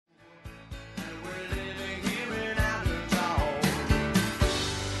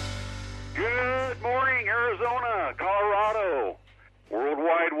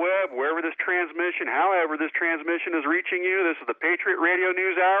this transmission is reaching you. This is the Patriot Radio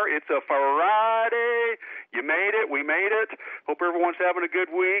News Hour. It's a Friday. You made it. We made it. Hope everyone's having a good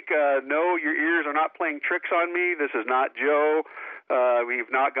week. No, your ears are not playing tricks on me. This is not Joe.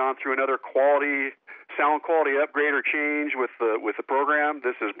 We've not gone through another sound quality upgrade or change with the program.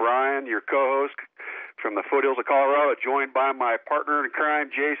 This is Brian, your co-host from the foothills of Colorado, joined by my partner in crime,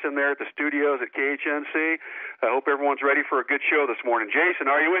 Jason, there at the studios at KHNC. I hope everyone's ready for a good show this morning. Jason,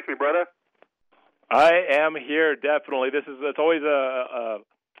 are you with me, brother? I am here, definitely. It's always a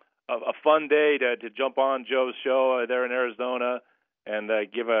fun day to jump on Joe's show there in Arizona and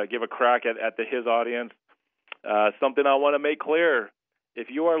give a crack at his audience. Something I want to make clear: if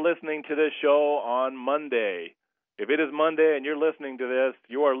you are listening to this show on Monday, if it is Monday and you're listening to this,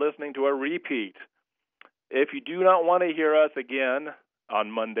 you are listening to a repeat. If you do not want to hear us again on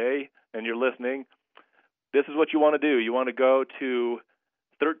Monday and you're listening, this is what you want to do. You want to go to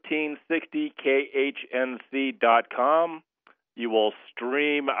 1360khnc.com. You will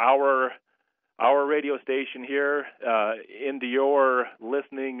stream our radio station here into your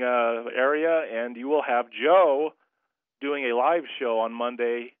listening area, and you will have Joe doing a live show on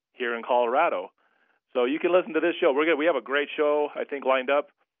Monday here in Colorado. So you can listen to this show. We have a great show, I think, lined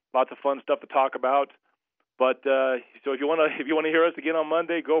up. Lots of fun stuff to talk about. But so if you want to hear us again on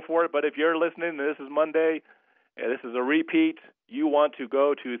Monday, go for it. But if you're listening and this is Monday, and this is a repeat, you want to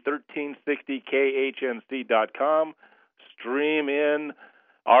go to 1360khnc.com, stream in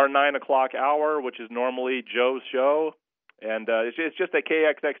our 9 o'clock hour, which is normally Joe's show. And it's just that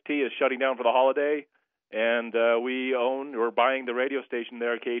KXXT is shutting down for the holiday, and we're buying the radio station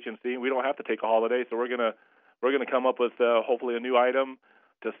there at KHNC. We don't have to take a holiday, so we're gonna come up with hopefully a new item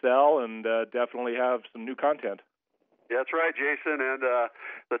to sell and definitely have some new content. Yeah, that's right, Jason. And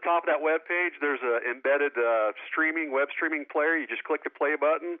the top of that web page, there's an embedded web streaming player. You just click the play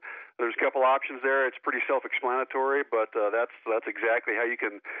button. There's a couple options there. It's pretty self-explanatory, but that's exactly how you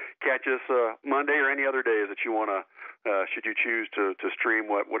can catch us Monday or any other days that you want to, should you choose to stream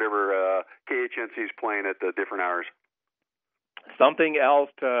whatever KHNC is playing at the different hours. Something else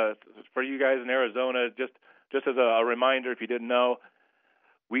for you guys in Arizona, just as a reminder, if you didn't know,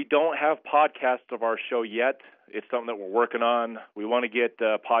 we don't have podcasts of our show yet. It's something that we're working on. We want to get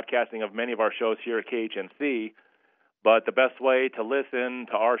podcasting of many of our shows here at KHNC, but the best way to listen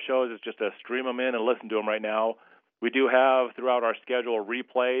to our shows is just to stream them in and listen to them right now. We do have throughout our schedule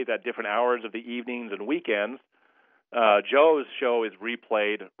replays at different hours of the evenings and weekends. Joe's show is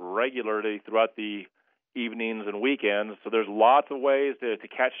replayed regularly throughout the evenings and weekends, so there's lots of ways to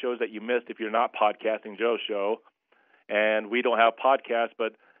catch shows that you missed if you're not podcasting Joe's show. And we don't have podcasts,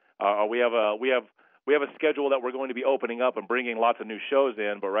 but we have a schedule that we're going to be opening up and bringing lots of new shows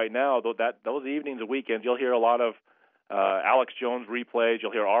in. But right now, those evenings and weekends, you'll hear a lot of Alex Jones replays.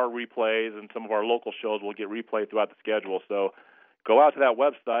 You'll hear our replays, and some of our local shows will get replayed throughout the schedule. So go out to that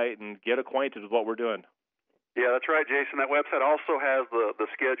website and get acquainted with what we're doing. Yeah, that's right, Jason. That website also has the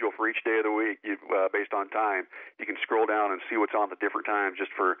schedule for each day of the week based on time. You can scroll down and see what's on the different times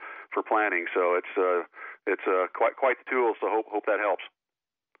just for planning. So it's quite the tool. So hope that helps.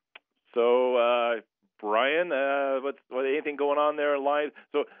 So Brian, anything going on there live?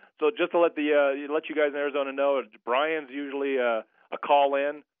 So just to let you guys in Arizona know, Brian's usually a call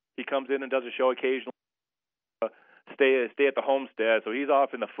in. He comes in and does a show occasionally. Stay at the homestead. So he's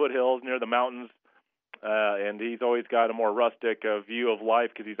off in the foothills near the mountains. And he's always got a more rustic view of life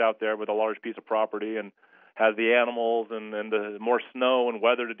because he's out there with a large piece of property and has the animals and the more snow and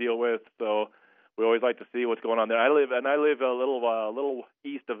weather to deal with. So we always like to see what's going on there. I live a little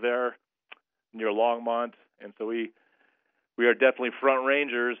east of there near Longmont, and so we are definitely front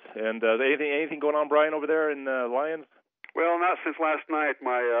rangers. And anything going on, Brian, over there in Lyons? Well, not since last night.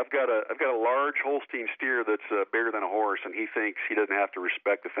 I've got a large Holstein steer that's bigger than a horse, and he thinks he doesn't have to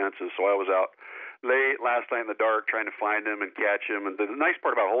respect the fences. So I was out late last night in the dark trying to find him and catch him. And the nice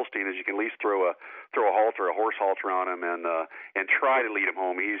part about Holstein is you can at least throw a horse halter on him and try to lead him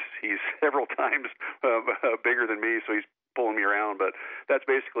home. He's several times bigger than me, so he's pulling me around. But that's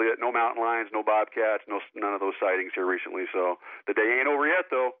basically it. No mountain lions, no bobcats, none of those sightings here recently. So the day ain't over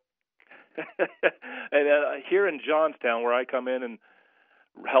yet, though. And here in Johnstown, where I come in and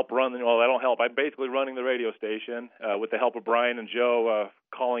help run, I don't help. I'm basically running the radio station with the help of Brian and Joe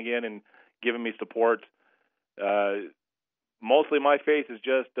calling in and giving me support. Mostly my face is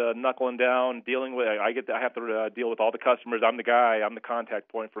just knuckling down, dealing with. I have to deal with all the customers. I'm the contact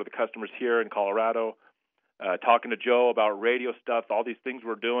point for the customers here in Colorado. Talking to Joe about radio stuff, all these things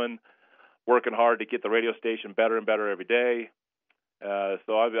we're doing, working hard to get the radio station better and better every day. So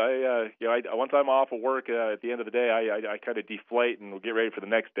once I'm off of work at the end of the day, I kind of deflate and we'll get ready for the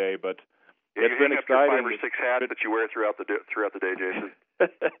next day. But it's been exciting. You 5 or 6 hats that you wear throughout the day, Jason.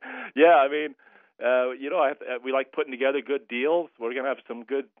 Yeah, I mean, we like putting together good deals. We're gonna have some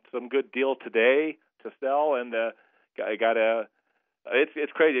good deals today to sell, and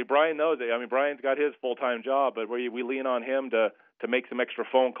it's crazy. Brian knows it. I mean, Brian's got his full-time job, but we lean on him to make some extra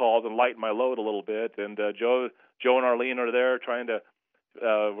phone calls and lighten my load a little bit. And Joe and Arlene are there trying to.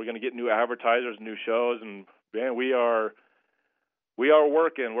 We're going to get new advertisers, new shows, and man, we are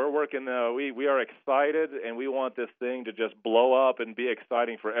working. We're working. We are excited, and we want this thing to just blow up and be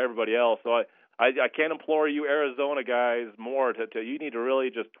exciting for everybody else. So I can't implore you Arizona guys more to you need to really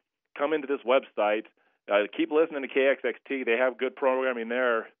just come into this website. Keep listening to KXXT. They have good programming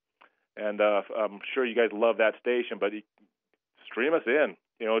there, and I'm sure you guys love that station. But stream us in.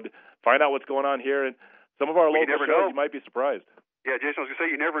 Find out what's going on here, and some of our local shows you might be surprised. Yeah, Jason, I was going to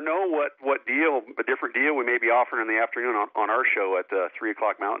say, you never know what deal, a different deal we may be offering in the afternoon on our show at 3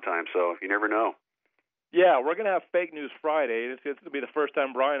 o'clock Mountain Time, so you never know. Yeah, we're going to have Fake News Friday. It's going to be the first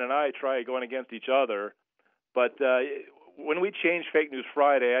time Brian and I try going against each other. But when we change Fake News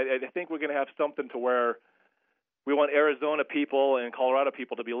Friday, I think we're going to have something to where we want Arizona people and Colorado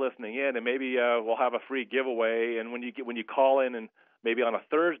people to be listening in, and maybe we'll have a free giveaway. And when you call in and maybe on a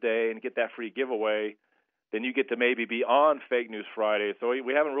Thursday and get that free giveaway, then you get to maybe be on Fake News Friday. So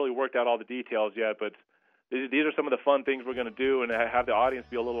we haven't really worked out all the details yet, but these are some of the fun things we're going to do and have the audience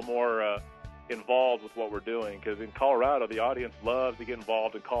be a little more involved with what we're doing. Because in Colorado, the audience loves to get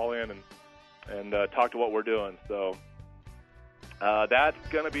involved and call in and talk to what we're doing. So that's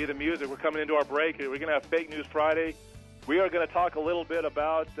going to be the music. We're coming into our break. We're going to have Fake News Friday. We are going to talk a little bit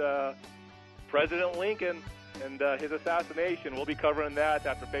about President Lincoln and his assassination. We'll be covering that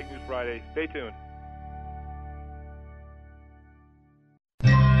after Fake News Friday. Stay tuned.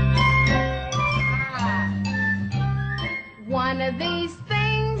 One of these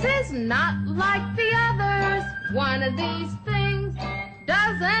things is not like the others. One of these things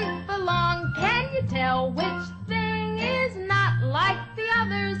doesn't belong. Can you tell which thing is not like the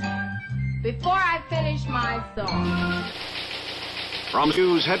others? Before I finish my song. From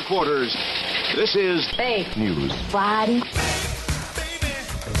news headquarters, this is Fake News Friday.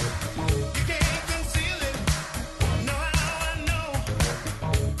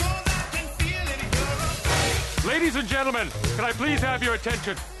 Ladies and gentlemen, can I please have your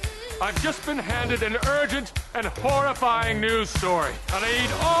attention? I've just been handed an urgent and horrifying news story. And I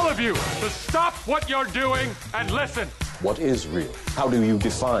need all of you to stop what you're doing and listen. What is real? How do you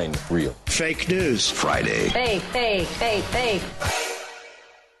define real? Fake News Friday. Fake.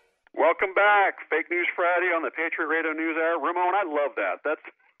 Welcome back. Fake News Friday on the Patriot Radio News Hour. Ramon, I love that.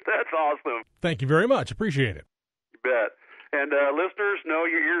 That's awesome. Thank you very much. Appreciate it. You bet. And listeners, no,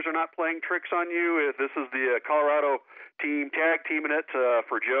 your ears are not playing tricks on you. This is the Colorado team tag teaming it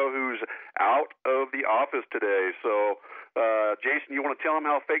for Joe, who's out of the office today. So, Jason, you want to tell them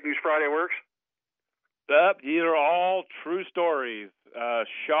how Fake News Friday works? These are all true stories.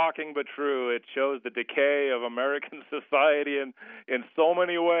 Shocking but true. It shows the decay of American society in so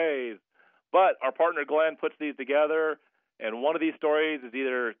many ways. But our partner Glenn puts these together. And one of these stories is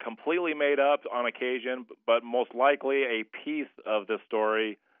either completely made up on occasion, but most likely a piece of the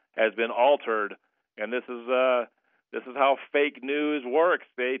story has been altered. And this is how fake news works.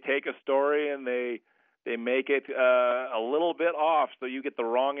 They take a story and they make it a little bit off, so you get the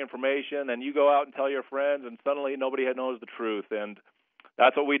wrong information, and you go out and tell your friends, and suddenly nobody knows the truth. And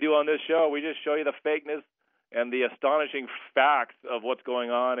that's what we do on this show. We just show you the fakeness and the astonishing facts of what's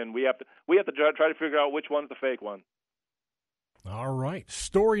going on, and we have to try to figure out which one's the fake one. All right.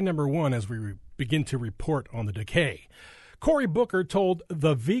 Story number one as we begin to report on the decay. Cory Booker told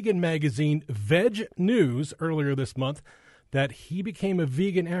the vegan magazine Veg News earlier this month that he became a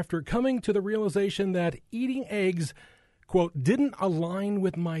vegan after coming to the realization that eating eggs, quote, didn't align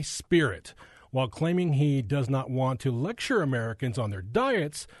with my spirit. While claiming he does not want to lecture Americans on their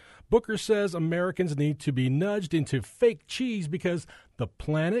diets, Booker says Americans need to be nudged into fake cheese because the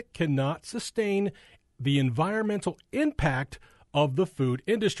planet cannot sustain the environmental impact of the food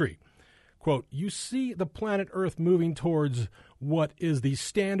industry. Quote, you see the planet Earth moving towards what is the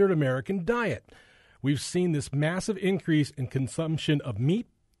standard American diet. We've seen this massive increase in consumption of meat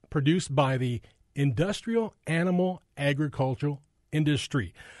produced by the industrial animal agricultural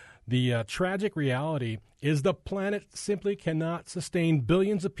industry. The tragic reality is the planet simply cannot sustain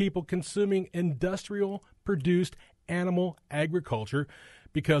billions of people consuming industrial produced animal agriculture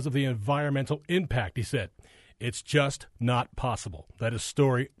because of the environmental impact, he said. It's just not possible. That is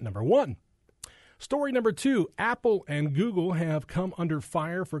story number one. Story number 2, Apple and Google have come under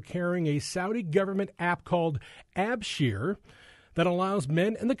fire for carrying a Saudi government app called Abshir that allows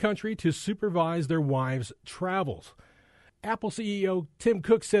men in the country to supervise their wives' travels. Apple CEO Tim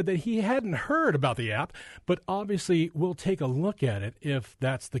Cook said that he hadn't heard about the app, but obviously will take a look at it if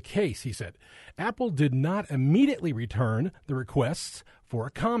that's the case, he said. Apple did not immediately return the requests for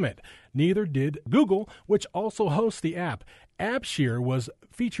a comment. Neither did Google, which also hosts the app. Abshir was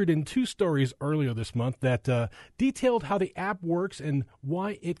featured in 2 stories earlier this month that detailed how the app works and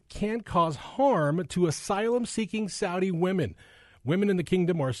why it can cause harm to asylum-seeking Saudi women. Women in the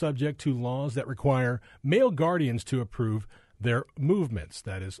kingdom are subject to laws that require male guardians to approve their movements.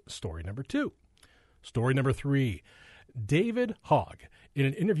 That is story number 2. Story number 3. David Hogg, in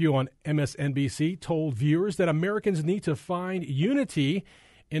an interview on MSNBC, told viewers that Americans need to find unity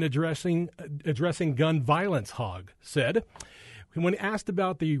in addressing gun violence, Hogg said. When asked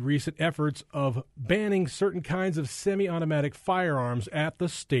about the recent efforts of banning certain kinds of semi-automatic firearms at the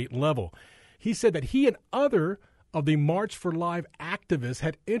state level, he said that he and other of the March for Life activists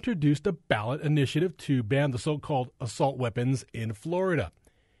had introduced a ballot initiative to ban the so-called assault weapons in Florida.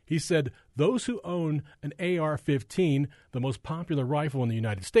 He said those who own an AR-15, the most popular rifle in the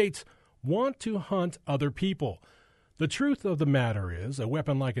United States, want to hunt other people. The truth of the matter is, a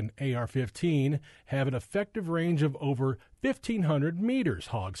weapon like an AR-15 have an effective range of over 1,500 meters,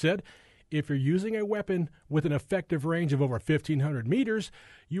 Hogg said. If you're using a weapon with an effective range of over 1,500 meters,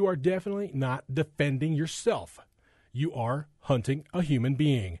 you are definitely not defending yourself. You are hunting a human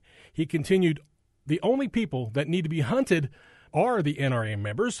being. He continued, the only people that need to be hunted are the NRA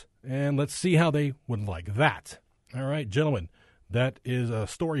members, and let's see how they would like that. All right, gentlemen, that is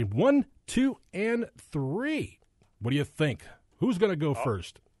story 1, 2, and 3. What do you think? Who's going to go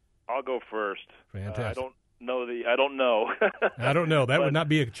first? I'll go first. Fantastic. I don't know. I don't know. That would not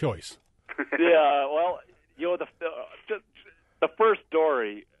be a choice. Yeah, well, the first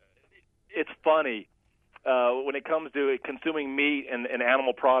story, it's funny. When it comes to consuming meat and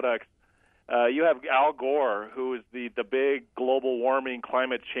animal products, you have Al Gore, who is the big global warming,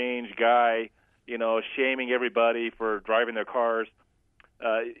 climate change guy, shaming everybody for driving their cars.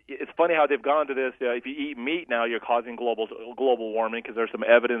 It's funny how they've gone to this. If you eat meat now, you're causing global warming because there's some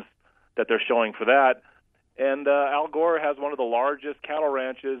evidence that they're showing for that. And Al Gore has one of the largest cattle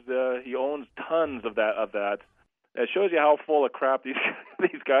ranches. He owns tons of that. It shows you how full of crap these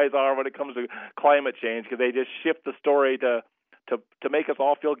guys are when it comes to climate change, because they just shift the story to make us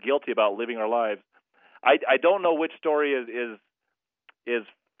all feel guilty about living our lives. I don't know which story is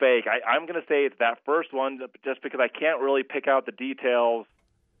fake. I'm going to say it's that first one, just because I can't really pick out the details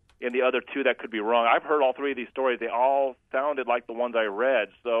in the other 2 that could be wrong. I've heard all 3 of these stories. They all sounded like the ones I read.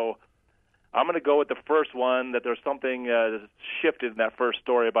 So I'm going to go with the first one, that there's something shifted in that first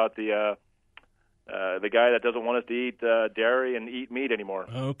story about the guy that doesn't want us to eat dairy and eat meat anymore.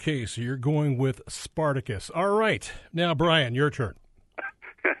 Okay, so you're going with Spartacus. All right. Now, Brian, your turn.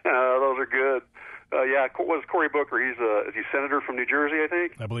 Those are good. What was Cory Booker? Is he senator from New Jersey, I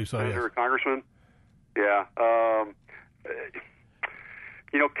think? I believe so, Senator or yes. congressman? Yeah.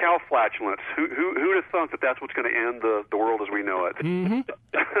 Cow flatulence. Who'd have thunk that that's what's going to end the world as we know it? Mm-hmm.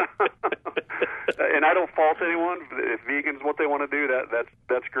 And I don't fault anyone. If vegans what they want to do,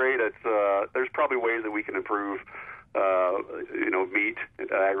 that's great. There's probably ways that we can improve, meat,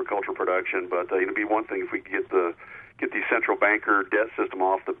 agricultural production. But it'd be one thing if we could get the central banker debt system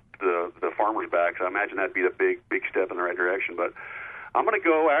off the farmers' backs. I imagine that'd be a big step in the right direction. But I'm going to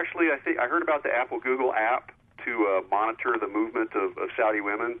go. Actually, I heard about the Apple Google app to monitor the movement of Saudi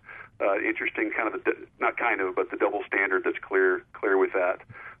women. Interesting, but the double standard that's clear with that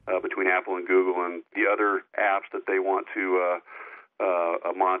between Apple and Google and the other apps that they want to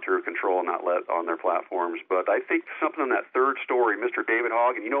monitor, control, and not let on their platforms. But I think something in that third story, Mr. David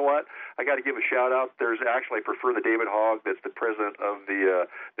Hogg, and you know what? I got to give a shout out. I prefer the David Hogg that's the president of the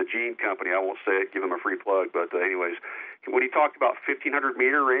Gene Company. I won't say it, give him a free plug. But anyways, when he talked about 1,500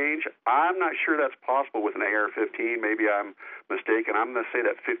 meter range, I'm not sure that's possible with an AR-15. Maybe I'm mistaken. I'm going to say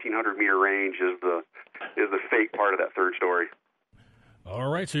that 1,500 meter range is the fake part of that third story.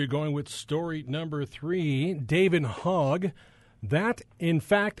 All right, so you're going with story number 3, David Hogg. That, in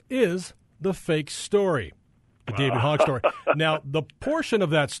fact, is the fake story, the David Hogg story. Now, the portion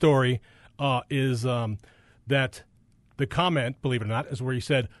of that story is that the comment, believe it or not, is where he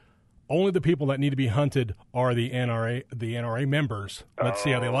said, only the people that need to be hunted are the NRA members. Let's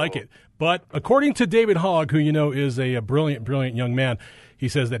see how they like it. But according to David Hogg, who is a brilliant young man, he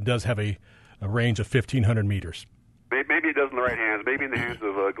says that does have a range of 1,500 meters. Maybe it does in the right hands. Maybe in the hands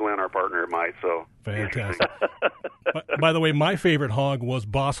of Glenn, our partner, it might. So fantastic. By the way, my favorite hog was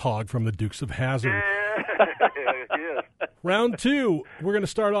Boss Hog from the Dukes of Hazzard. Yes. Round 2, we're going to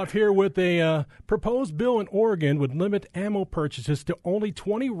start off here with a proposed bill in Oregon would limit ammo purchases to only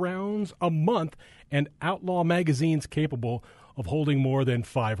 20 rounds a month and outlaw magazines capable of holding more than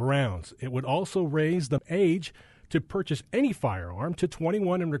 5 rounds. It would also raise the age to purchase any firearm to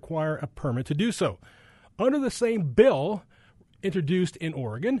 21 and require a permit to do so. Under the same bill introduced in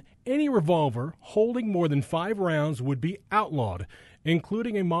Oregon, any revolver holding more than 5 rounds would be outlawed,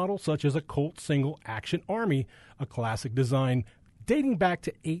 including a model such as a Colt Single Action Army, a classic design dating back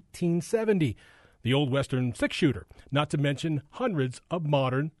to 1870, the old Western six-shooter, not to mention hundreds of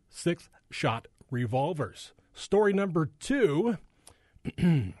modern six-shot revolvers. Story number 2,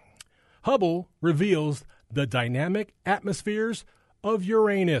 Hubble reveals the dynamic atmospheres of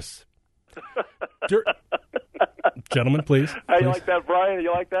Uranus. Gentlemen, please. How you like that, Brian?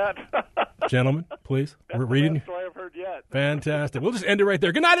 You like that? Gentlemen, please. That's We're reading. the best story I've heard yet. Fantastic. We'll just end it right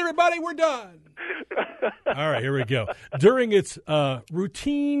there. Good night, everybody. We're done. All right, here we go. During its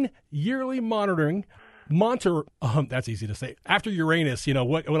routine yearly monitoring, that's easy to say. After Uranus,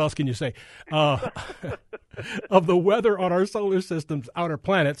 what else can you say? Of the weather on our solar system's outer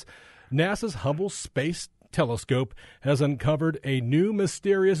planets, NASA's Hubble Space Telescope has uncovered a new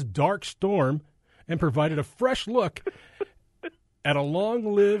mysterious dark storm and provided a fresh look at a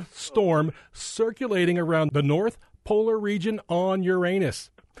long-lived storm circulating around the North Polar region on Uranus.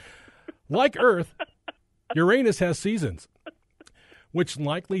 Like Earth, Uranus has seasons, which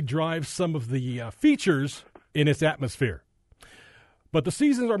likely drives some of the features in its atmosphere. But the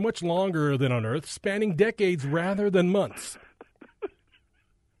seasons are much longer than on Earth, spanning decades rather than months.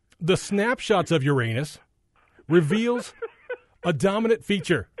 The snapshots of Uranus reveals a dominant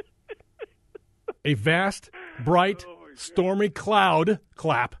feature: a vast, bright, stormy cloud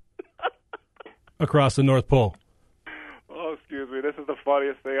clap across the North Pole. Oh, excuse me. This is the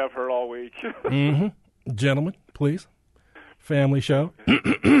funniest thing I've heard all week. Gentlemen, please. Family show.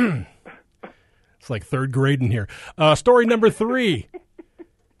 It's like third grade in here. Story number 3.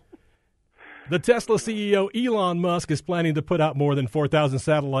 The Tesla CEO Elon Musk is planning to put out more than 4,000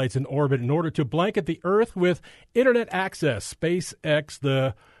 satellites in orbit in order to blanket the Earth with internet access. SpaceX,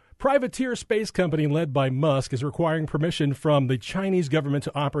 the privateer space company led by Musk, is requiring permission from the Chinese government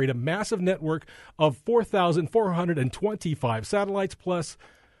to operate a massive network of 4,425 satellites plus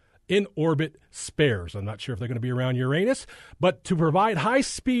in-orbit spares. I'm not sure if they're going to be around Uranus, but to provide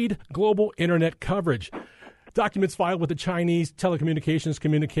high-speed global internet coverage. Documents filed with the Chinese Telecommunications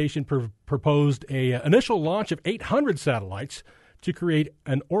Communication proposed an initial launch of 800 satellites to create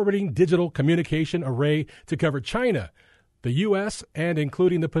an orbiting digital communication array to cover China, the U.S., and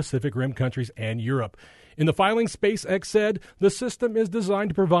including the Pacific Rim countries and Europe. In the filing, SpaceX said the system is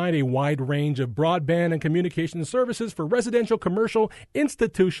designed to provide a wide range of broadband and communication services for residential, commercial,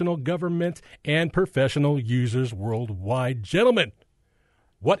 institutional, government, and professional users worldwide. Gentlemen,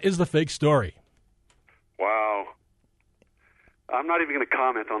 what is the fake story? Wow. I'm not even going to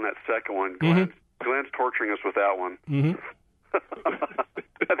comment on that second one. Glenn's torturing us with that one. I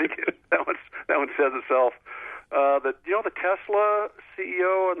think that one says itself. The Tesla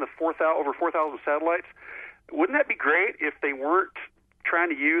CEO and the over 4,000 satellites, wouldn't that be great if they weren't trying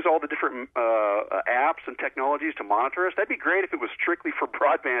to use all the different apps and technologies to monitor us? That'd be great if it was strictly for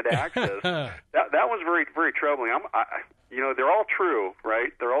broadband access. that was very, very troubling. They're all true,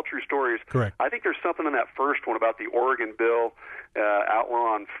 right? They're all true stories. Correct. I think there's something in that first one about the Oregon bill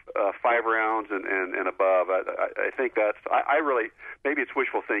outlawing 5 rounds and above. I think I really, maybe it's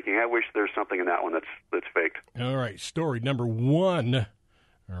wishful thinking. I wish there's something in that one that's faked. All right, story number 1.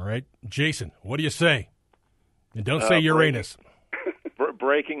 All right, Jason, what do you say? And don't say Uranus.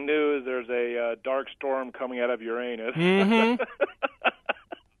 Breaking news, there's a dark storm coming out of Uranus.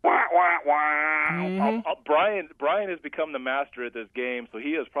 Brian has become the master at this game, so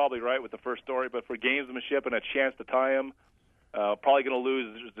he is probably right with the first story. But for gamesmanship and a chance to tie him, probably going to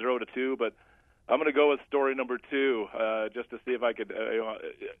lose 0-2. But I'm going to go with story number 2, just to see if I could.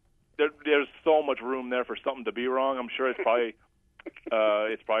 There's so much room there for something to be wrong. I'm sure it's probably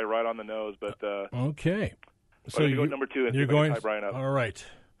right on the nose. But okay, so you go number 2, and you're going. Tie Brian up. All right.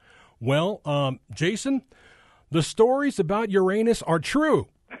 Well, Jason, the stories about Uranus are true.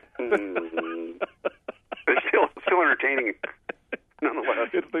 It's still entertaining, nonetheless.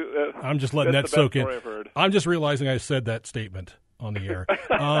 I'm just letting that soak in. I'm just realizing I said that statement on the air.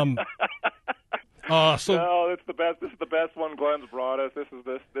 No, it's the best. This is the best one Glenn's brought us. This is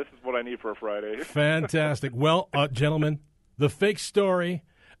what I need for a Friday. Fantastic. Well, gentlemen, the fake story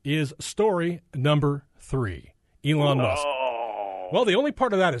is story number 3. Elon Musk. Well, the only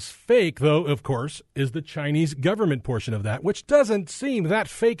part of that is fake, though, of course, is the Chinese government portion of that, which doesn't seem that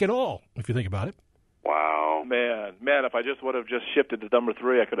fake at all, if you think about it. Wow. Man, if I just would have just shifted to number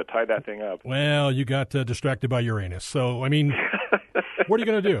 3, I could have tied that thing up. Well, you got distracted by Uranus. So, I mean, what are you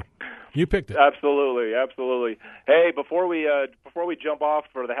going to do? You picked it. Absolutely. Hey, before we jump off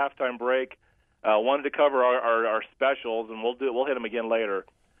for the halftime break, wanted to cover our specials, and we'll hit them again later.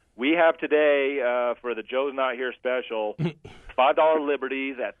 We have today for the Joe's Not Here special, $5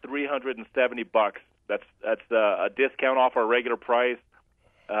 Liberties at $370. That's a discount off our regular price.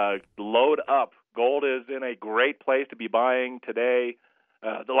 Load up. Gold is in a great place to be buying today.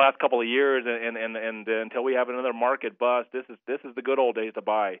 The last couple of years, and until we have another market bust, this is the good old days to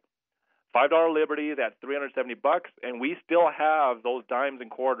buy. $5 Liberties at $370, and we still have those dimes and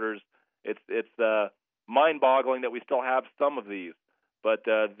quarters. It's mind-boggling that we still have some of these. But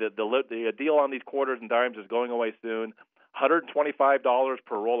the deal on these quarters and dimes is going away soon. $125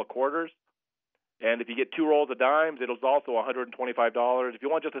 per roll of quarters. And if you get 2 rolls of dimes, it'll also $125. If you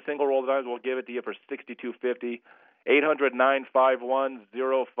want just a single roll of dimes, we'll give it to you for $62.50.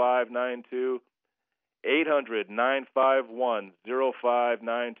 800-951-0592.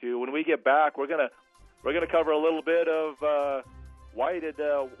 800-951-0592. When we get back, we're gonna cover a little bit of why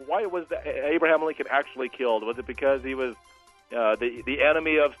was Abraham Lincoln actually killed? Was it because he was the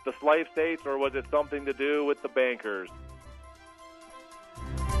enemy of the slave states, or was it something to do with the bankers?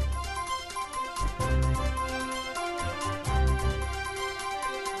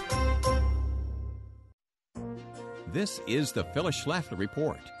 This is the Phyllis Schlafly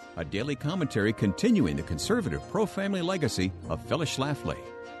Report, a daily commentary continuing the conservative pro-family legacy of Phyllis Schlafly.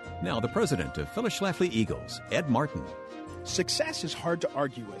 Now, the president of Phyllis Schlafly Eagles, Ed Martin. Success is hard to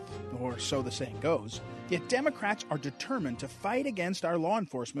argue with, or so the saying goes, yet Democrats are determined to fight against our law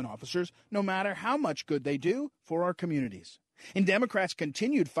enforcement officers no matter how much good they do for our communities. In Democrats'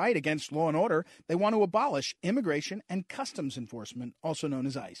 continued fight against law and order, they want to abolish immigration and customs enforcement, also known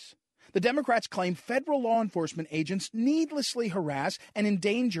as ICE. The Democrats claim federal law enforcement agents needlessly harass and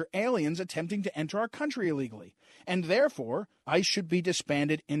endanger aliens attempting to enter our country illegally, and therefore ICE should be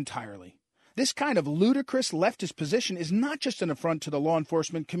disbanded entirely. This kind of ludicrous leftist position is not just an affront to the law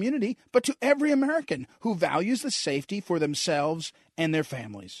enforcement community, but to every American who values the safety for themselves and their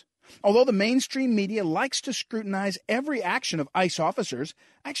families. Although the mainstream media likes to scrutinize every action of ICE officers,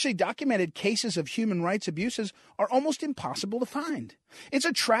 actually documented cases of human rights abuses are almost impossible to find. It's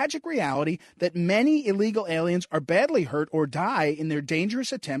a tragic reality that many illegal aliens are badly hurt or die in their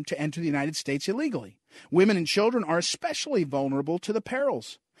dangerous attempt to enter the United States illegally. Women and children are especially vulnerable to the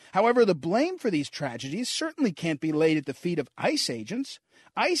perils. However, the blame for these tragedies certainly can't be laid at the feet of ICE agents.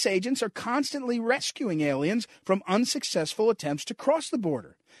 ICE agents are constantly rescuing aliens from unsuccessful attempts to cross the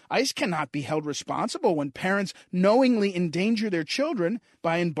border. ICE cannot be held responsible when parents knowingly endanger their children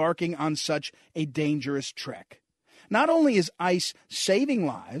by embarking on such a dangerous trek. Not only is ICE saving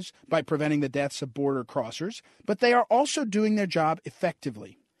lives by preventing the deaths of border crossers, but they are also doing their job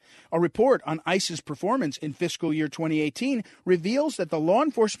effectively. A report on ICE's performance in fiscal year 2018 reveals that the law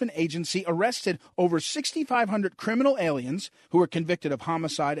enforcement agency arrested over 6,500 criminal aliens who were convicted of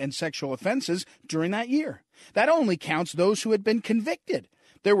homicide and sexual offenses during that year. That only counts those who had been convicted.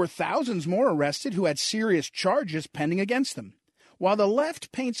 There were thousands more arrested who had serious charges pending against them. While the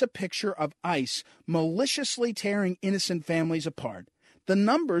left paints a picture of ICE maliciously tearing innocent families apart, the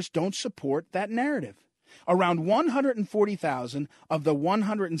numbers don't support that narrative. Around 140,000 of the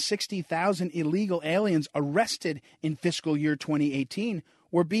 160,000 illegal aliens arrested in fiscal year 2018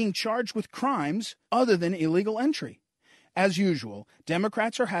 were being charged with crimes other than illegal entry. As usual,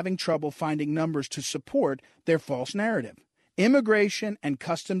 Democrats are having trouble finding numbers to support their false narrative. Immigration and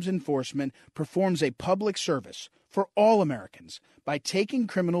Customs Enforcement performs a public service for all Americans by taking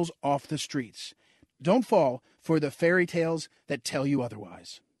criminals off the streets. Don't fall for the fairy tales that tell you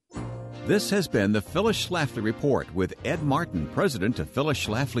otherwise. This has been the Phyllis Schlafly Report with Ed Martin, president of Phyllis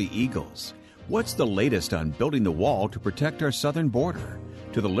Schlafly Eagles. What's the latest on building the wall to protect our southern border?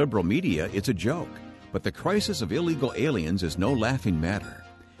 To the liberal media, it's a joke, but the crisis of illegal aliens is no laughing matter.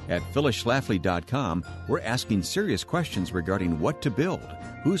 At phyllisschlafly.com, we're asking serious questions regarding what to build,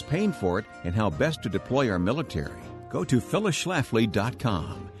 who's paying for it, and how best to deploy our military. Go to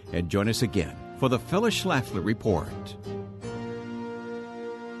phyllisschlafly.com and join us again for the Phyllis Schlafly Report.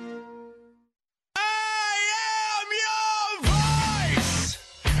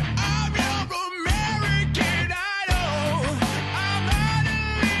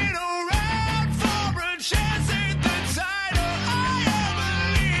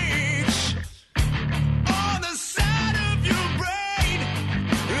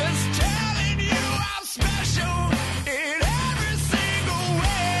 Special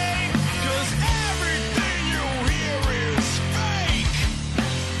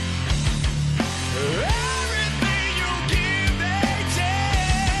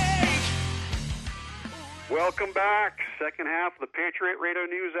Welcome back. Second half of the Patriot Radio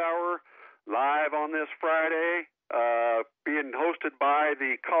News Hour, live on this Friday, being hosted by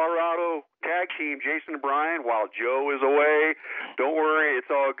the Colorado tag team, Jason and Brian, while Joe is away. Don't worry,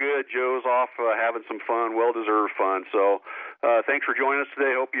 it's all good. Joe's off having some fun, well-deserved fun. So thanks for joining us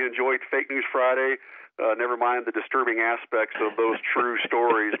today. Hope you enjoyed Fake News Friday. Never mind the disturbing aspects of those true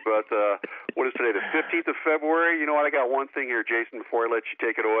stories. But what is today, the 15th of February? You know what? I got one thing here, Jason, before I let you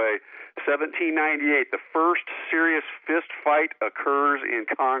take it away. 1798, the first serious fist fight occurs in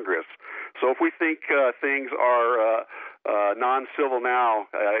Congress. So if we think things are non-civil now,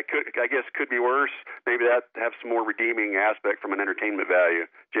 I guess it could be worse. Maybe that have some more redeeming aspect from an entertainment value.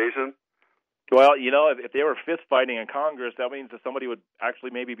 Jason? Well, you know, if they were fist fighting in Congress, that means that somebody would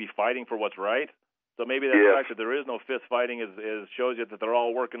actually maybe be fighting for what's right. So maybe the fact that there is no fist fighting is shows you that they're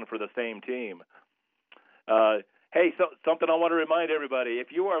all working for the same team. Hey, so something I want to remind everybody.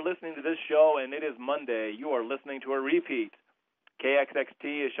 If you are listening to this show and it is Monday, you are listening to a repeat.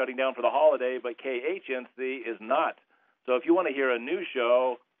 KXXT is shutting down for the holiday, but KHNC is not. So if you want to hear a new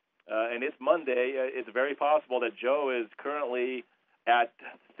show and it's Monday, it's very possible that Joe is currently at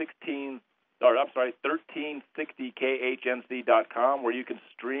 1360khnc.com, where you can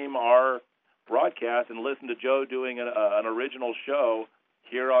stream our broadcast and listen to Joe doing an original show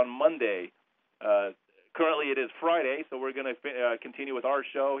here on Monday. Currently it is Friday, so we're going to continue with our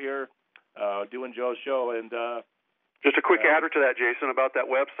show here, doing Joe's show. And just a quick adder to that, Jason, about that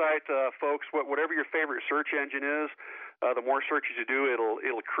website, folks. Whatever your favorite search engine is, the more searches you do,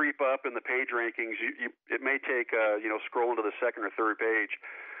 it'll creep up in the page rankings. It may take scrolling to the second or third page.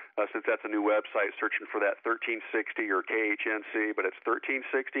 Since that's a new website, searching for that 1360 or KHNC, but it's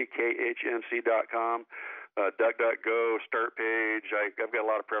 1360KHNC.com. DuckDuckGo, start page. I've got a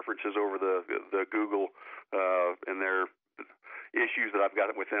lot of preferences over the Google and their issues that I've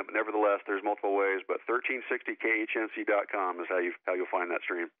got with them. But nevertheless, there's multiple ways. But 1360KHNC.com is how you'll find that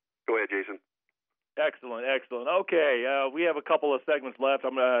stream. Go ahead, Jason. Excellent. Okay, we have a couple of segments left.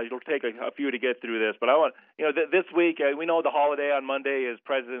 It'll take a few to get through this, but I want this week. We know the holiday on Monday is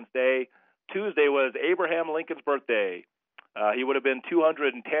President's Day. Tuesday was Abraham Lincoln's birthday. He would have been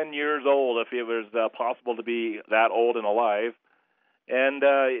 210 years old if it was possible to be that old and alive. And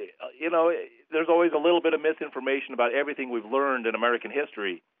there's always a little bit of misinformation about everything we've learned in American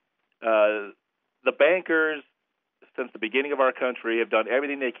history. The bankers, since the beginning of our country, have done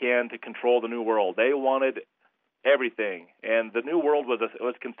everything they can to control the New World. They wanted everything, and the New World was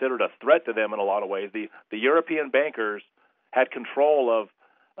considered a threat to them in a lot of ways. The European bankers had control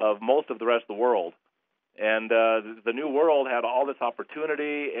of most of the rest of the world, and the New World had all this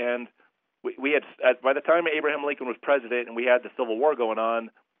opportunity. And we had, by the time Abraham Lincoln was president and we had the Civil War going on,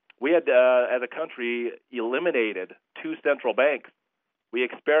 we had, as a country, eliminated 2 central banks. We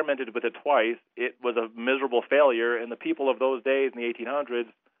experimented with it twice. It was a miserable failure, and the people of those days in the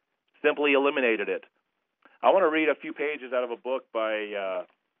 1800s simply eliminated it. I want to read a few pages out of a book by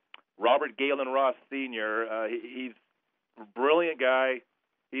Robert Galen Ross Sr. He's a brilliant guy.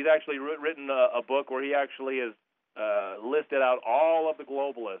 He's actually written a book where he actually has listed out all of the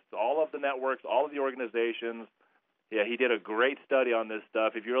globalists, all of the networks, all of the organizations. Yeah, he did a great study on this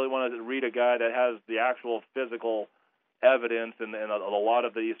stuff. If you really want to read a guy that has the actual physical evidence and a lot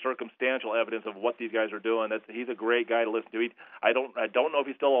of the circumstantial evidence of what these guys are doing, he's a great guy to listen to. I don't know if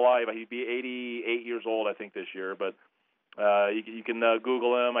he's still alive. He'd be 88 years old, I think, this year. But you can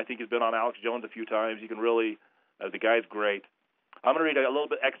Google him. I think he's been on Alex Jones a few times. You can really, the guy's great. I'm going to read a little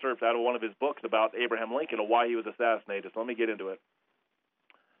bit excerpt out of one of his books about Abraham Lincoln and why he was assassinated. So let me get into it.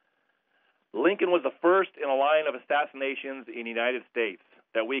 Lincoln was the first in a line of assassinations in the United States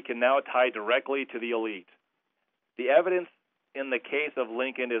that we can now tie directly to the elite. The evidence in the case of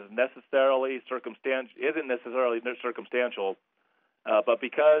Lincoln isn't necessarily circumstantial, but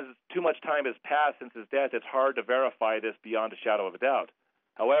because too much time has passed since his death, it's hard to verify this beyond a shadow of a doubt.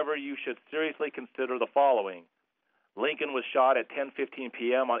 However, you should seriously consider the following. Lincoln was shot at 10:15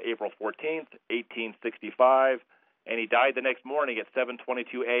 p.m. on April 14th, 1865, and he died the next morning at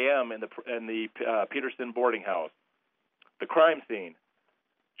 7:22 a.m. in the Peterson boarding house. The crime scene.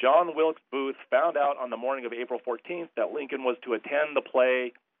 John Wilkes Booth found out on the morning of April 14th that Lincoln was to attend the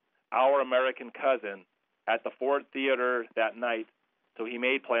play Our American Cousin at the Ford Theater that night, so he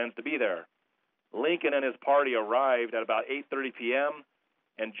made plans to be there. Lincoln and his party arrived at about 8:30 p.m.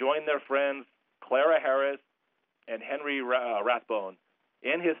 and joined their friends Clara Harris and Henry Rathbone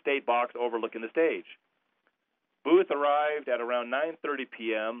in his state box overlooking the stage. Booth arrived at around 9:30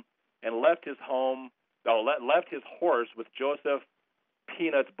 p.m. and left his horse with Joseph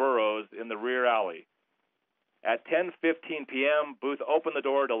Peanuts Burroughs in the rear alley. At 10:15 p.m., Booth opened the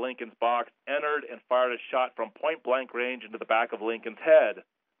door to Lincoln's box, entered, and fired a shot from point-blank range into the back of Lincoln's head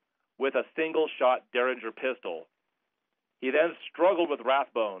with a single-shot Derringer pistol. He then struggled with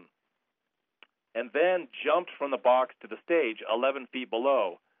Rathbone and then jumped from the box to the stage 11 feet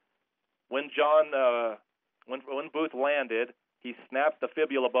below. When Booth landed, he snapped the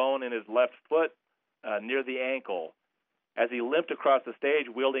fibula bone in his left foot near the ankle. As he limped across the stage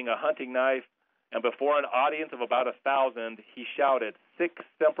wielding a hunting knife, and before an audience of about 1,000, he shouted, "Sic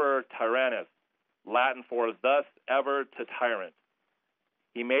semper tyrannis," Latin for "thus ever to tyrant."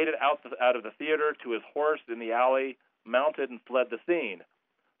 He made it out of the theater to his horse in the alley, mounted, and fled the scene.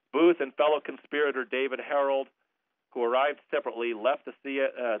 Booth and fellow conspirator David Harold, who arrived separately, left the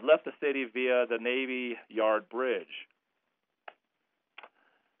city via the Navy Yard Bridge.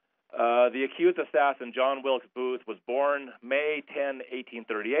 The accused assassin, John Wilkes Booth, was born May 10,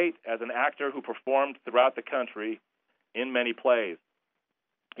 1838, as an actor who performed throughout the country in many plays.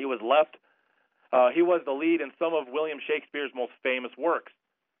 He was the lead in some of William Shakespeare's most famous works.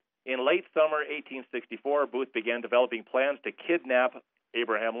 In late summer 1864, Booth began developing plans to kidnap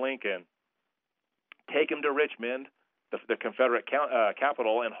Abraham Lincoln, take him to Richmond, the Confederate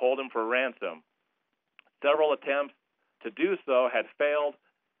capital, and hold him for ransom. Several attempts to do so had failed,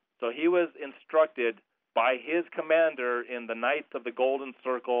 so he was instructed by his commander in the Knights of the Golden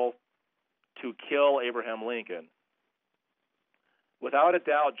Circle to kill Abraham Lincoln. Without a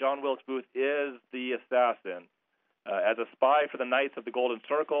doubt, John Wilkes Booth is the assassin. As a spy for the Knights of the Golden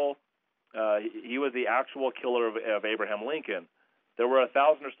Circle, he was the actual killer of Abraham Lincoln. There were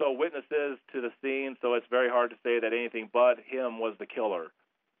 1,000 or so witnesses to the scene, so it's very hard to say that anything but him was the killer.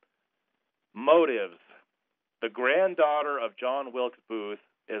 Motives. The granddaughter of John Wilkes Booth,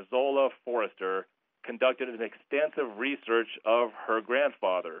 Izola Forrester, conducted an extensive research of her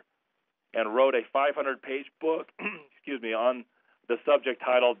grandfather and wrote a 500-page book on the subject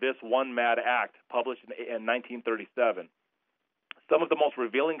titled "This One Mad Act," published in 1937. Some of the most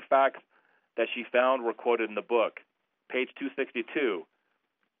revealing facts that she found were quoted in the book. Page 262.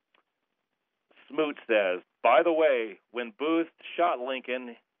 Smoot says, "By the way, when Booth shot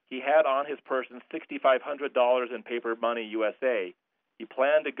Lincoln, he had on his person $6,500 in paper money USA. He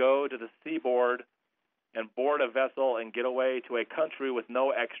planned to go to the seaboard and board a vessel and get away to a country with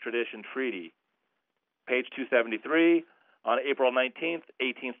no extradition treaty." Page 273. On April 19,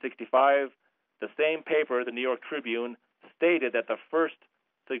 1865, the same paper, the New York Tribune, stated that the first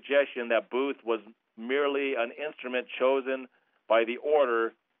suggestion that Booth was merely an instrument chosen by the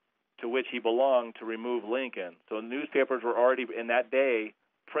order to which he belonged to remove Lincoln. So newspapers were already in that day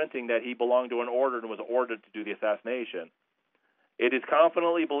printing that he belonged to an order and was ordered to do the assassination. It is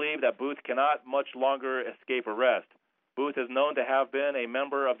confidently believed that Booth cannot much longer escape arrest. Booth is known to have been a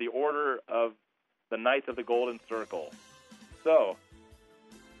member of the Order of the Knights of the Golden Circle. So,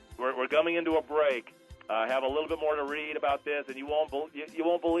 we're coming into a break. I have a little bit more to read about this, and you won't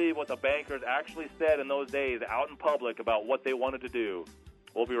believe what the bankers actually said in those days out in public about what they wanted to do.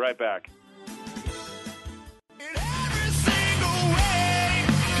 We'll be right back. In every single way,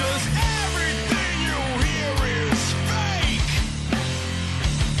 'cause everything you hear is fake.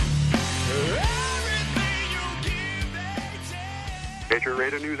 Everything you give, they take. Patriot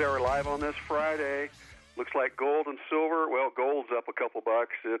Radio News Hour live on this Friday. Looks like gold and silver. Well, gold's up a couple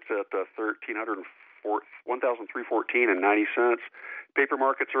bucks. It's at $1,314.90. Paper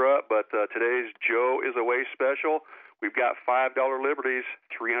markets are up, but today's Joe is away special. We've got $5 Liberties,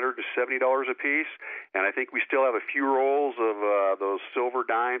 $300 to $70 a piece, and I think we still have a few rolls of those silver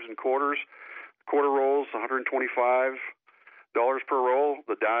dimes and quarters. Quarter rolls, $125 per roll.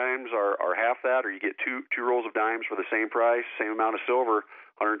 The dimes are half that, or you get two rolls of dimes for the same price, same amount of silver.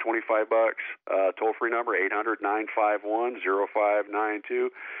 $125. Toll-free number, 800-951-0592.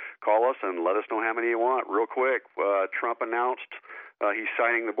 Call us and let us know how many you want. Real quick, Trump announced he's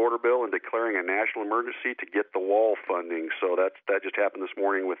signing the border bill and declaring a national emergency to get the wall funding. So that just happened this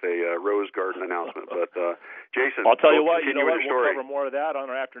morning with a Rose Garden announcement. But Jason, I'll tell you what. You know what? We'll cover more of that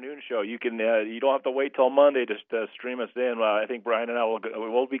on our afternoon show. You can. You don't have to wait till Monday to stream us in. I think Brian and I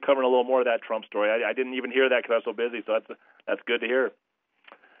will be covering a little more of that Trump story. I didn't even hear that because I was so busy. So that's good to hear.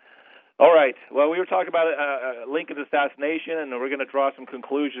 All right. Well, we were talking about Lincoln's assassination, and we're going to draw some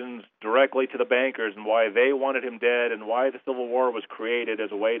conclusions directly to the bankers and why they wanted him dead and why the Civil War was created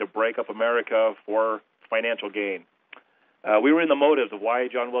as a way to break up America for financial gain. We were in the motives of why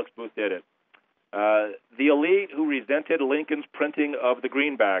John Wilkes Booth did it. The elite who resented Lincoln's printing of the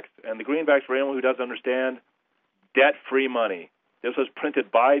greenbacks, and the greenbacks, for anyone who doesn't understand, debt-free money. This was printed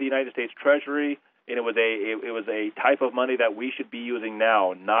by the United States Treasury, and it was a type of money that we should be using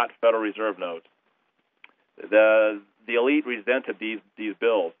now, not Federal Reserve notes. The elite resented these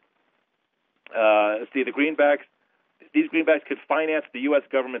bills. See, the greenbacks. These greenbacks could finance the U.S.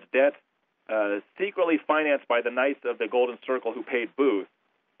 government's debt, secretly financed by the Knights of the Golden Circle who paid Booth.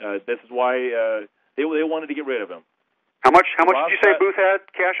 This is why they wanted to get rid of him. How much did you say Booth had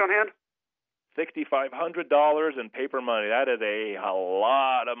cash on hand? $6,500 in paper money. That is a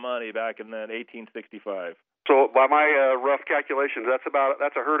lot of money back in 1865. So by my rough calculations, that's a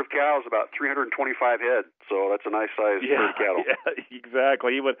herd of cows, about 325 head. So that's a nice sized herd of cattle. Yeah,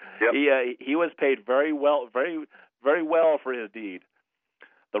 exactly. He was paid very well for his deed.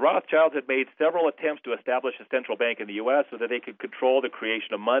 The Rothschilds had made several attempts to establish a central bank in the U.S. so that they could control the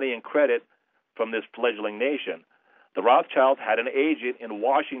creation of money and credit from this fledgling nation. The Rothschilds had an agent in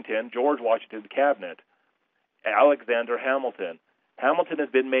Washington, George Washington's cabinet, Alexander Hamilton. Hamilton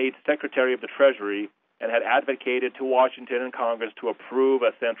had been made Secretary of the Treasury and had advocated to Washington and Congress to approve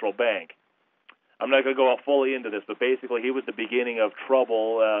a central bank. I'm not going to go fully into this, but basically he was the beginning of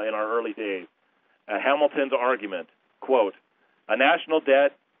trouble in our early days. Hamilton's argument, quote, "A national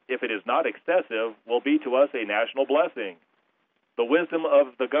debt, if it is not excessive, will be to us a national blessing. The wisdom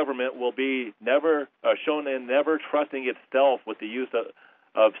of the government will be never shown in never trusting itself with the use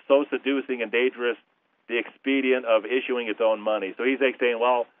of so seducing and dangerous the expedient of issuing its own money." So he's like saying,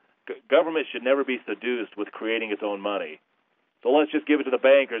 well, government should never be seduced with creating its own money. So let's just give it to the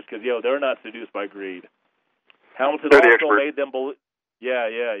bankers because, they're not seduced by greed. Hamilton also made them believe.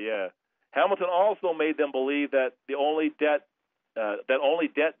 Yeah. Hamilton also made them believe that only debt-based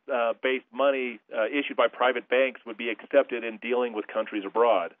money issued by private banks would be accepted in dealing with countries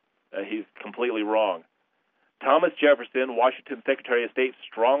abroad. He's completely wrong. Thomas Jefferson, Washington Secretary of State,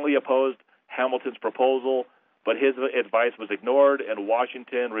 strongly opposed Hamilton's proposal, but his advice was ignored, and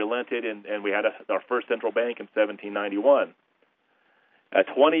Washington relented, and we had our first central bank in 1791. A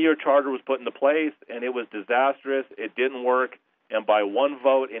 20-year charter was put into place, and it was disastrous. It didn't work, and by one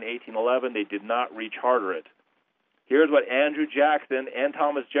vote in 1811, they did not recharter it. Here's what Andrew Jackson and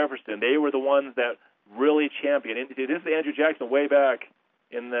Thomas Jefferson, they were the ones that really championed. This is Andrew Jackson way back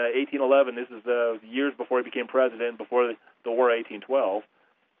in 1811. This is years before he became president, before the War of 1812.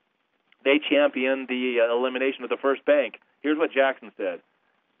 They championed the elimination of the first bank. Here's what Jackson said.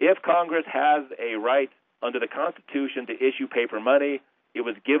 If Congress has a right under the Constitution to issue paper money, it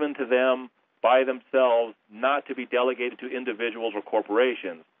was given to them by themselves, not to be delegated to individuals or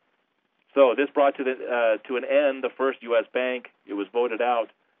corporations. So this brought to an end the first U.S. bank. It was voted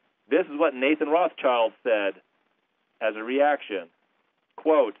out. This is what Nathan Rothschild said as a reaction.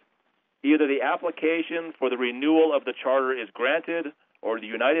 Quote, "Either the application for the renewal of the charter is granted, or the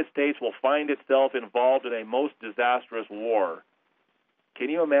United States will find itself involved in a most disastrous war." Can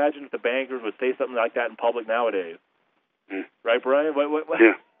you imagine if the bankers would say something like that in public nowadays? Right, Brian?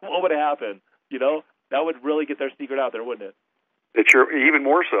 What would happen? That would really get their secret out there, wouldn't it? It's even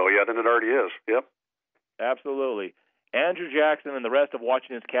more so, than it already is. Yep. Absolutely. Andrew Jackson and the rest of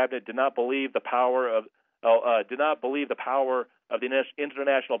Washington's cabinet did not believe the power of the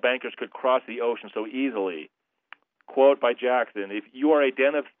international bankers could cross the ocean so easily. Quote by Jackson, "If you are a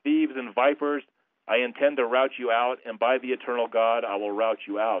den of thieves and vipers, I intend to rout you out, and by the eternal God, I will rout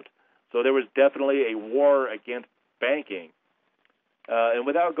you out." So there was definitely a war against banking. And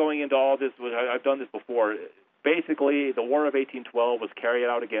without going into all this, I've done this before. Basically, the War of 1812 was carried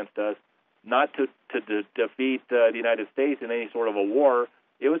out against us, not to defeat the United States in any sort of a war.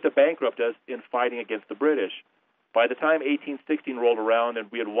 It was to bankrupt us in fighting against the British. By the time 1816 rolled around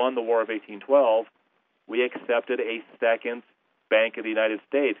and we had won the War of 1812, we accepted a second Bank of the United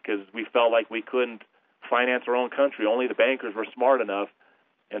States because we felt like we couldn't finance our own country. Only the bankers were smart enough.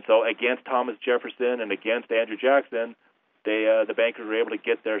 And so against Thomas Jefferson and against Andrew Jackson, the bankers were able to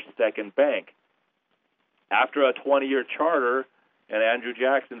get their second bank. After a 20-year charter and Andrew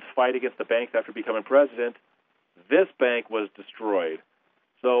Jackson's fight against the banks after becoming president, this bank was destroyed.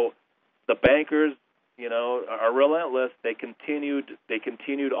 So the bankers, are relentless. They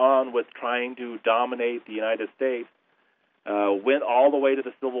continued on with trying to dominate the United States. Went all the way to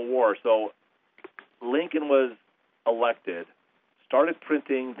the Civil War. So Lincoln was elected, started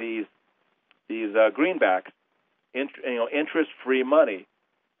printing these greenbacks, interest-free money.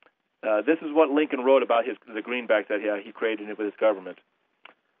 This is what Lincoln wrote about the greenbacks that he created with his government.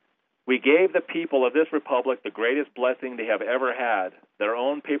 "We gave the people of this republic the greatest blessing they have ever had, their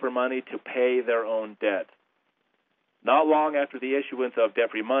own paper money to pay their own debt. Not long after the issuance of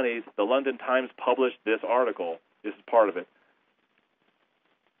debt-free monies, the London Times published this article." This is part of it.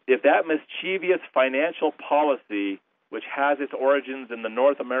 "If that mischievous financial policy, which has its origins in the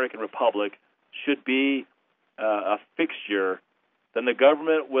North American Republic, should be a fixture, then the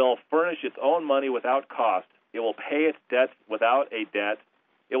government will furnish its own money without cost. It will pay its debts without a debt.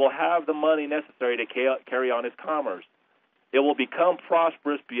 It will have the money necessary to carry on its commerce. It will become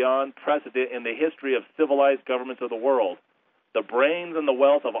prosperous beyond precedent in the history of civilized governments of the world. The brains and the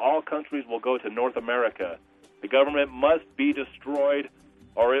wealth of all countries will go to North America. The government must be destroyed,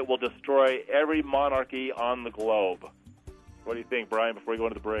 or it will destroy every monarchy on the globe. What do you think, Brian, before we go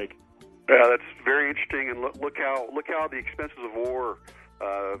into the break? Yeah, that's very interesting, and look how the expenses of war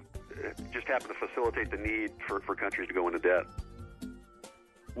just happen to facilitate the need for countries to go into debt.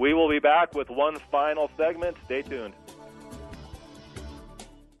 We will be back with one final segment. Stay tuned.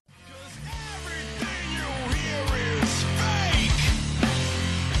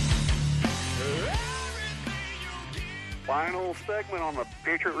 Final segment on the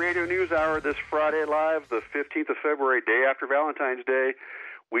Patriot Radio News Hour this Friday live, the 15th of February, day after Valentine's Day.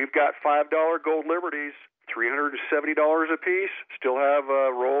 We've got $5 gold liberties, $370 a piece. Still have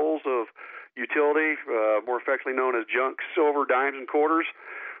rolls of utility, more affectionately known as junk silver dimes and quarters.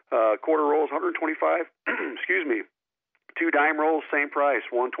 Quarter rolls, $125. Excuse me. 2 dime rolls, same price,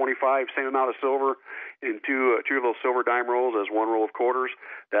 $125, same amount of silver in two of those silver dime rolls as 1 roll of quarters.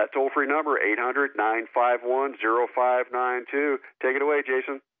 That toll-free number, 800-951-0592. Take it away,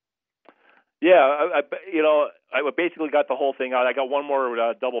 Jason. Yeah, I basically got the whole thing out. I got one more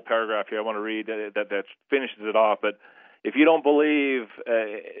double paragraph here I want to read that finishes it off. But if you don't believe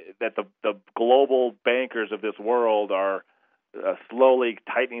that the global bankers of this world are slowly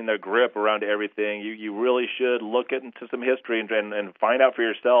tightening their grip around everything, you really should look into some history and find out for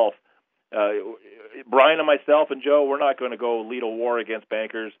yourself. Brian and myself and Joe, we're not going to go lead a war against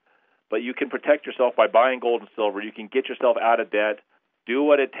bankers, but you can protect yourself by buying gold and silver. You can get yourself out of debt. Do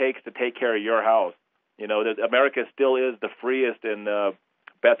what it takes to take care of your house. You know, that America still is the freest and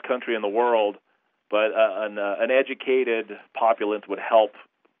best country in the world, but an educated populace would help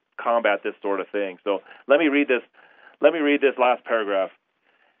combat this sort of thing. So let me read this last paragraph.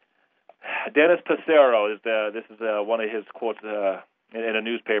 Dennis Pissarro this is one of his quotes in a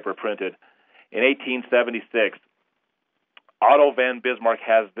newspaper printed in 1876. Otto von Bismarck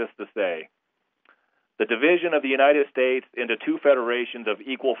has this to say: the division of the United States into 2 federations of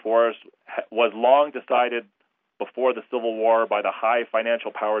equal force was long decided before the Civil War by the high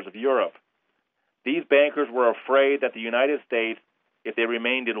financial powers of Europe. These bankers were afraid that the United States, if they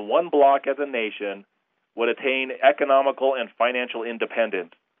remained in one block as a nation, would attain economical and financial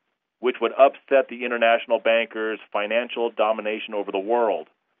independence, which would upset the international bankers' financial domination over the world.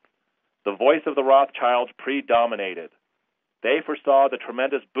 The voice of the Rothschilds predominated. They foresaw the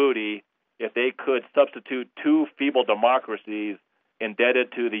tremendous booty if they could substitute 2 feeble democracies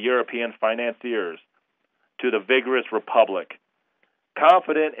indebted to the European financiers, to the vigorous republic,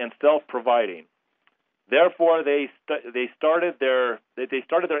 confident and self-providing. Therefore, they started their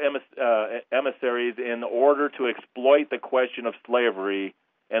emissaries in order to exploit the question of slavery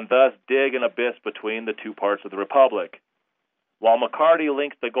and thus dig an abyss between the 2 parts of the republic. While McCarty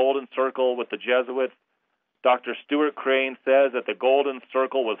links the Golden Circle with the Jesuits, Dr. Stuart Crane says that the Golden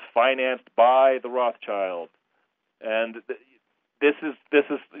Circle was financed by the Rothschilds, and this is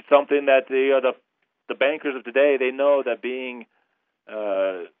something that the bankers of today, they know that being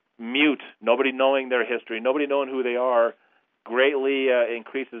mute, nobody knowing their history, nobody knowing who they are, greatly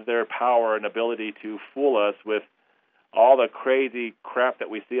increases their power and ability to fool us with all the crazy crap that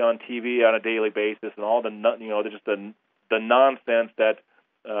we see on TV on a daily basis, and all the nonsense that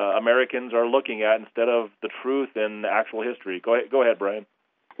Americans are looking at instead of the truth and actual history. Go ahead, Brian.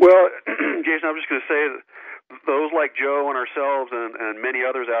 Well, Jason, I'm just going to say that those like Joe and ourselves and many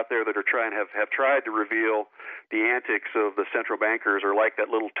others out there that are have tried to reveal the antics of the central bankers are like that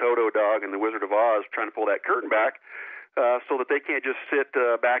little Toto dog in The Wizard of Oz trying to pull that curtain back so that they can't just sit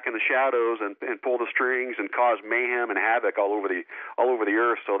back in the shadows and pull the strings and cause mayhem and havoc all over the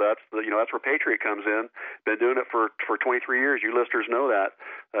earth. So that's where Patriot comes in. Been doing it for 23 years. You listeners know that.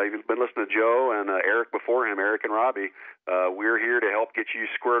 You've been listening to Joe and Eric before him, Eric and Robbie. We're here to help get you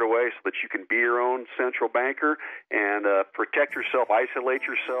squared away so that you can be your own central banker and protect yourself, isolate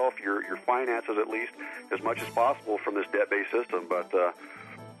yourself, your finances at least, as much as possible from this debt-based system. But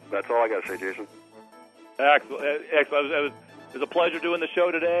that's all I got to say, Jason. Excellent. It was a pleasure doing the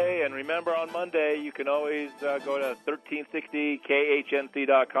show today. And remember, on Monday, you can always go to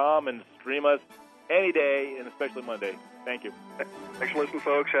 1360khnc.com and stream us any day, and especially Monday. Thank you. Thanks for listening,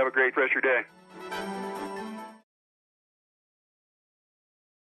 folks. Have a great rest of your day.